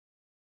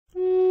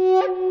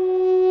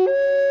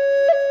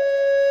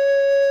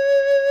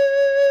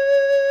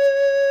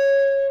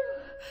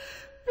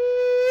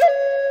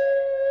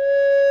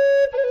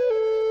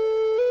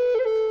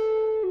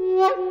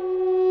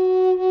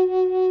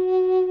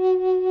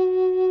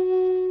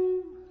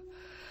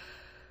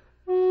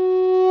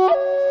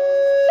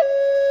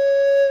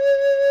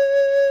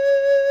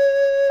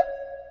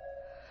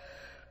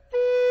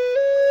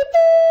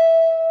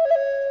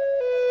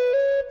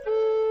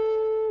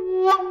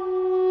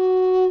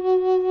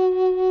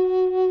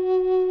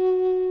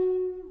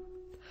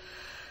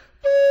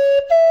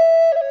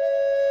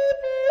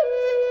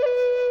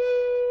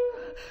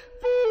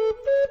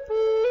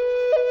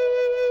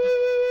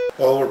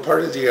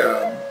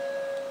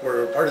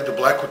we're part of the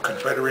Blackfoot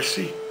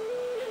Confederacy.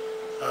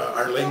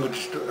 Our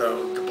language,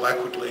 the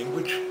Blackfoot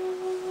language,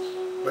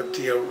 but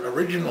the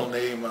original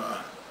name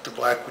the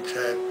Blackfoots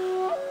had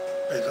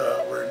is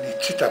we're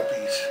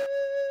Nitsitapis.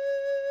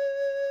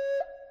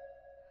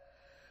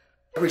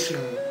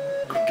 Everything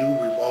we do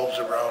revolves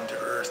around the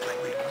earth. Like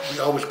we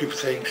always give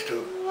thanks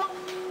to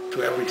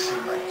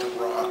everything, like the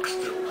rocks,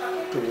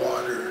 the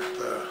water,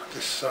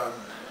 the sun,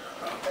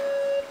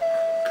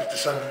 because the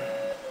sun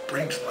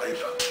brings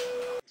life.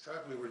 We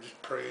thought we were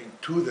just praying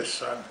to the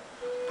sun,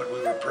 but we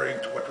were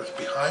praying to what was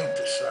behind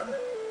the sun,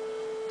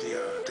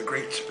 the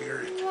Great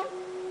Spirit.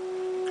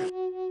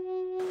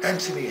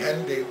 Anthony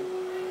Henday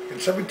in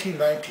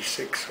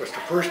 1796 was the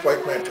first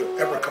white man to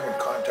ever come in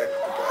contact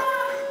with the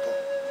Blackfoot people.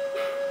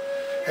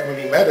 And when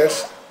he met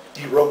us,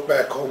 he wrote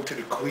back home to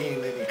the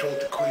Queen and he told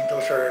the Queen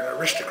those are an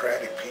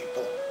aristocratic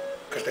people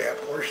because they have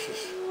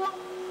horses,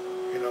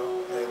 you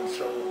know. And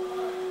so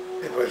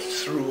it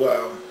was through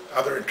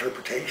other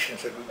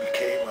interpretations that we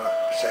became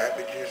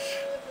savages.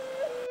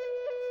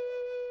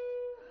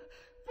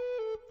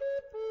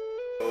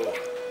 So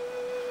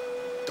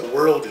the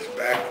world is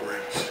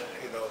backwards,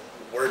 you know,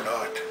 we're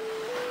not.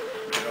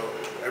 You know,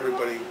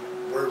 everybody,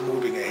 we're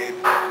moving ahead,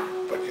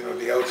 but you know,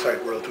 the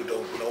outside world who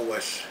don't know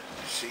us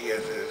see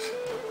us as,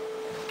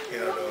 you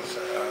know, those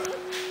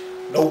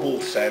noble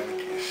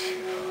savages,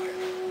 you know,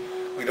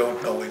 and we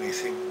don't know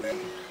anything.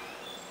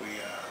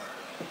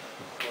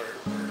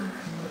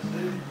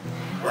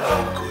 We're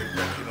no good,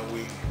 but you know,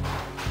 we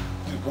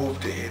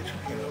moved ahead,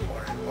 you know,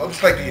 more. Well,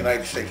 it's like the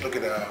United States. Look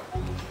at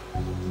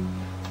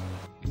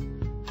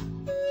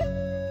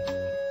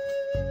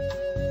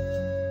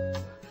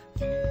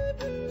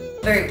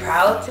Very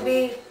proud to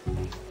be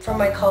from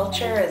my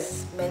culture,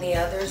 as many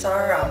others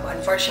are.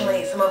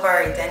 Unfortunately, some of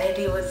our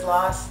identity was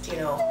lost, you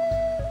know,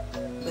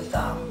 with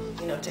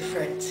you know,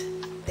 different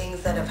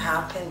things that have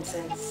happened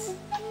since,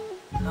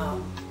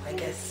 I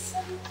guess,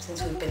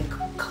 since we've been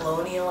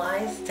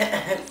colonialized.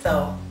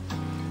 So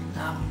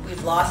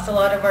we've lost a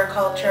lot of our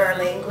culture, our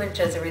language,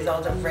 as a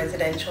result of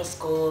residential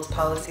schools,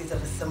 policies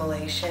of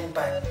assimilation.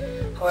 But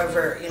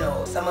however, you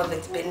know, some of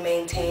it's been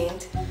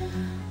maintained.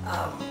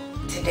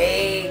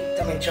 Today,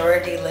 the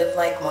majority live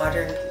like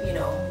modern, you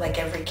know, like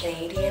every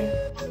Canadian.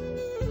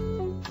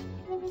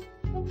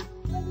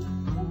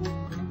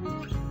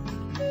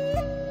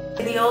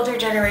 The older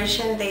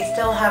generation, they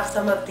still have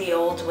some of the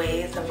old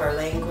ways of our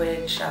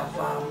language, of,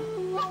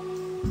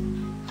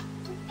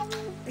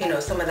 you know,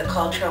 some of the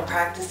cultural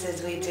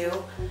practices we do.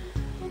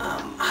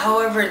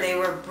 However, they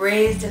were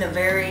raised in a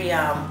very,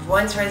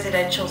 once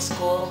residential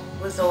school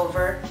was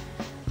over,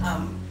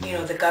 you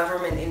know, the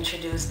government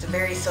introduced a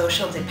very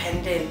social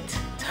dependent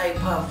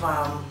type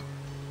of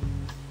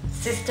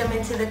system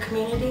into the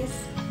communities.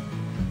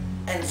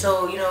 And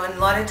so, you know, and a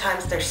lot of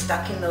times they're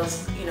stuck in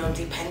those, you know,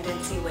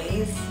 dependency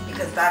ways,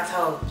 because that's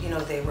how, you know,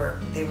 they were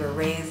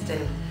raised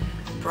and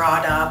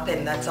brought up,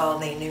 and that's all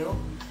they knew.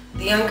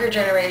 The younger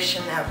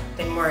generation have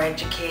been more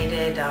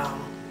educated.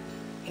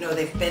 You know,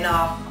 they've been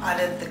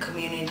out of the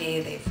community,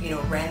 they've, you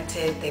know,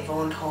 rented, they've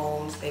owned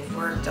homes, they've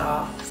worked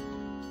off.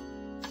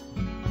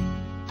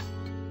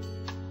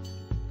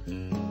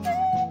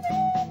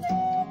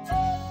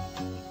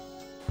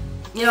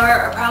 You know,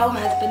 our problem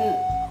has been,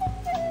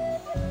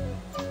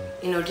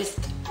 you know, just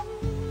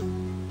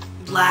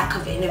lack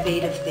of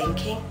innovative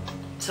thinking.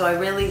 So I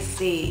really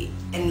see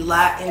in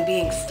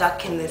being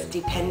stuck in this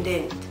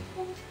dependent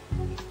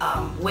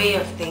way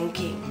of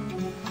thinking,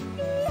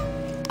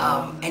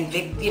 and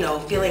you know,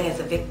 feeling as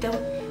a victim.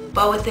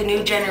 But with the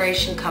new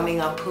generation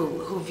coming up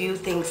who view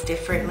things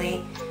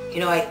differently, you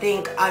know, I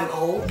think I'm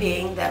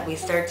hoping that we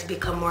start to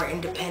become more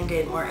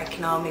independent, more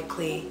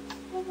economically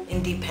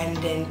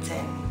independent,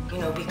 and you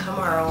know, become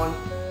our own,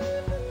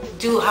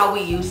 do how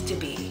we used to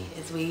be,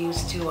 as we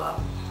used to,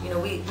 you know,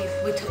 we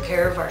took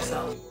care of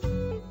ourselves.